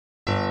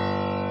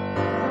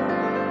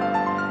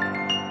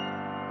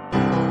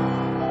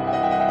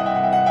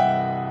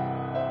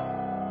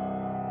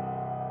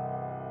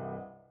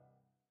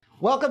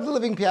Welcome to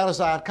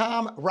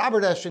livingpianos.com.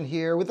 Robert Estrin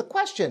here with a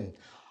question.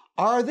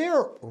 Are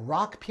there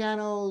rock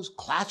pianos,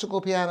 classical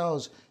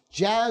pianos,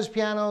 jazz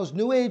pianos,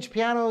 new age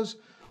pianos,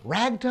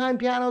 ragtime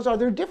pianos? Are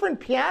there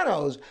different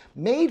pianos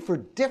made for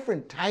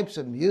different types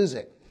of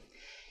music?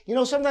 You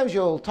know, sometimes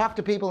you'll talk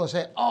to people and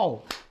say,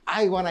 oh,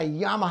 I want a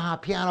Yamaha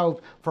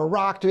piano for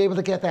rock to be able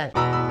to get that.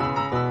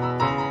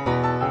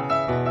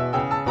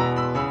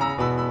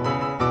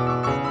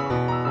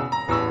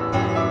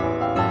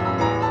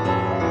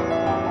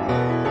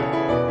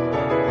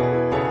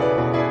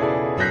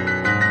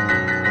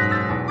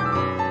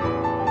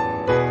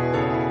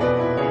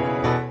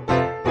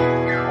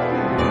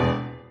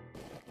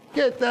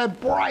 Get that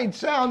bright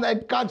sound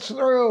that cuts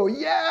through,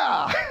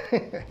 yeah!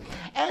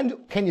 And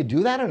can you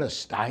do that in a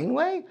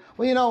Steinway?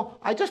 Well, you know,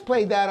 I just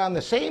played that on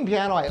the same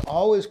piano I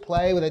always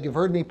play, that you've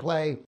heard me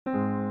play.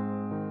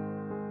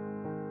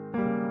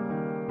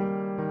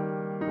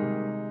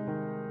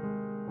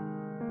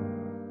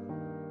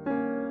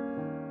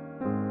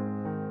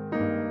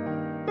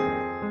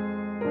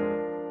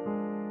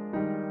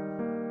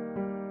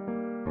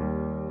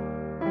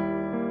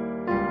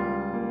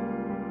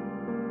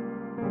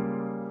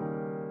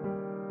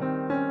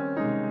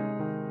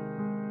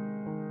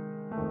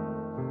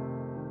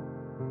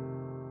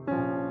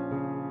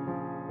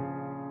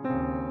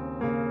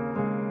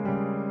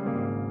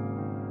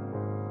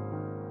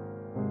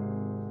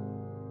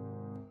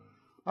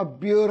 A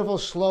beautiful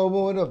slow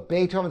movement of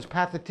Beethoven's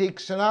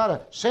Pathetique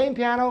Sonata. Same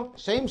piano,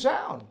 same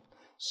sound.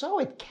 So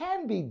it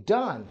can be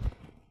done.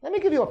 Let me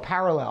give you a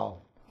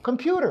parallel.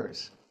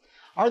 Computers.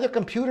 Are there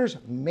computers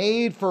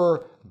made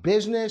for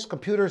business?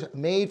 Computers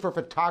made for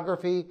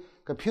photography?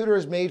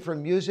 Computers made for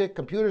music?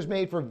 Computers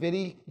made for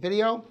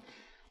video?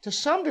 To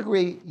some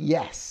degree,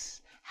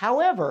 yes.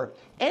 However,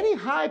 any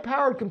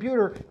high-powered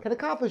computer can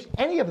accomplish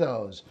any of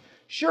those.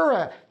 Sure,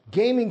 a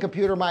gaming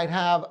computer might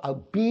have a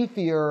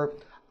beefier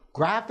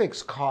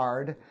graphics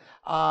card,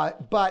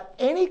 but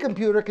any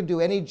computer can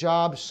do any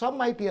job. Some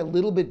might be a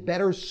little bit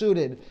better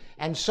suited,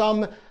 and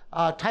some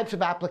types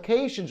of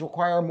applications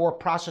require more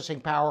processing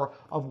power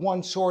of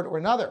one sort or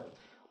another.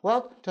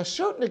 Well, to a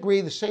certain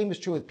degree, the same is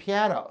true with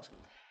pianos.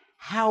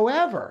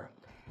 However,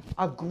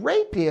 a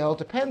great deal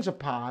depends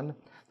upon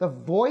the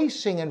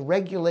voicing and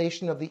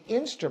regulation of the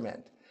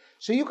instrument.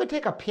 So you could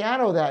take a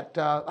piano that,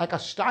 like a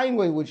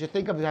Steinway, which you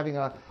think of as having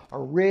a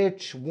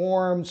rich,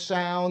 warm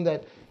sound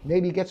that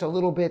maybe gets a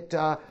little bit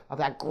of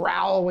that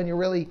growl when you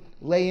really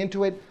lay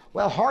into it.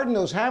 Well, harden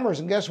those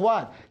hammers and guess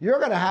what? You're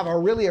going to have a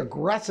really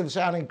aggressive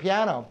sounding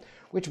piano,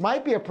 which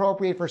might be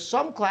appropriate for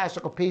some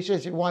classical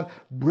pieces. You want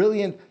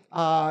brilliant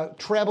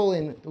treble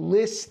in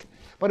Liszt,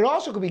 but it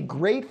also could be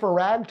great for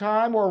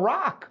ragtime or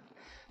rock.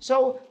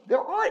 So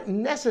there aren't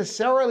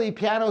necessarily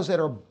pianos that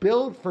are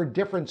built for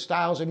different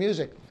styles of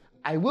music.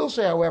 I will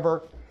say,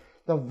 however,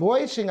 the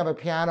voicing of a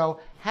piano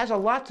has a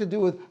lot to do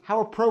with how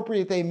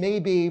appropriate they may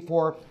be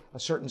for a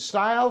certain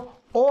style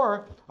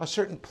or a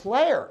certain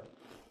player.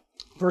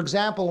 For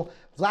example,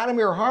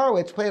 Vladimir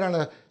Horowitz played on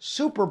a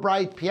super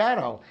bright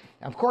piano.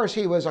 Of course,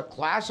 he was a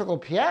classical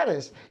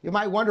pianist. You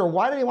might wonder,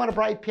 why did he want a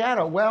bright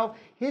piano? Well,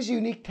 his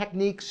unique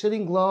technique,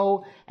 sitting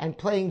low and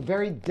playing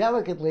very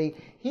delicately,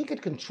 he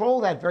could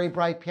control that very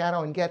bright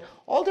piano and get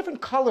all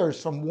different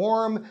colors from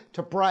warm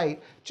to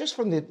bright just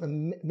from the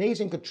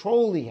amazing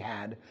control he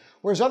had.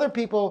 Whereas other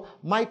people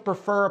might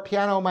prefer a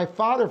piano. My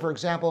father, for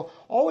example,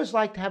 always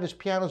liked to have his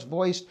pianos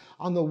voiced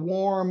on the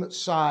warm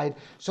side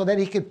so that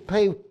he could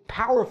play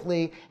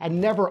powerfully and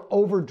never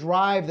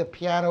overdrive the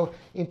piano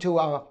into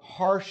a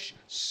harsh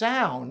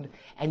sound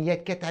and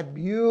yet get that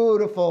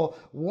beautiful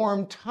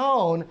warm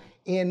tone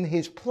in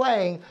his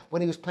playing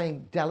when he was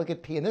playing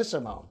delicate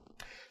pianissimo.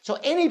 So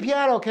any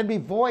piano can be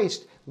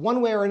voiced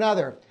one way or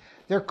another.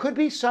 There could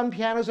be some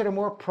pianos that are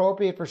more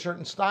appropriate for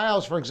certain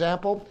styles. For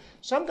example,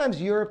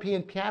 sometimes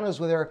European pianos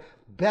with their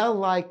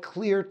bell-like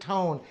clear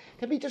tone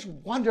can be just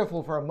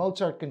wonderful for a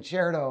Mozart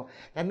concerto,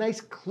 that nice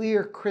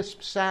clear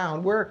crisp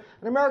sound, where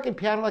an American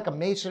piano like a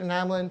Mason and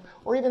Hamlin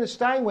or even a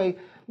Steinway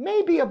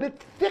may be a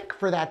bit thick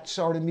for that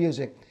sort of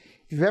music.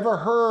 If you've ever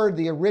heard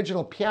the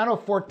original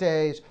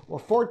pianofortes or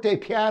forte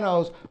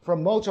pianos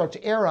from Mozart's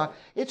era,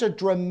 it's a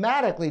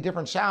dramatically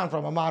different sound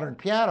from a modern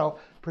piano,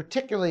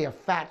 particularly a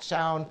fat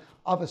sound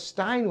of a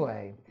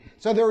Steinway.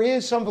 So there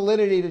is some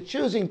validity to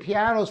choosing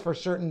pianos for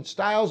certain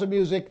styles of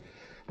music,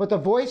 but the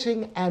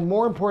voicing and,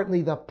 more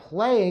importantly, the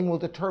playing will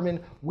determine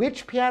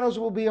which pianos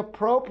will be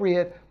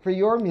appropriate for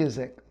your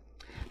music.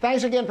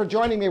 Thanks again for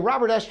joining me.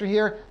 Robert Estrin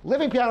here,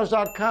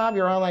 livingpianos.com,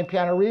 your online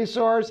piano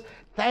resource.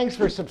 Thanks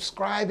for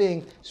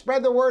subscribing.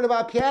 Spread the word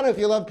about piano if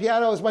you love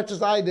piano as much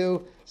as I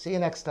do. See you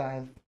next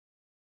time.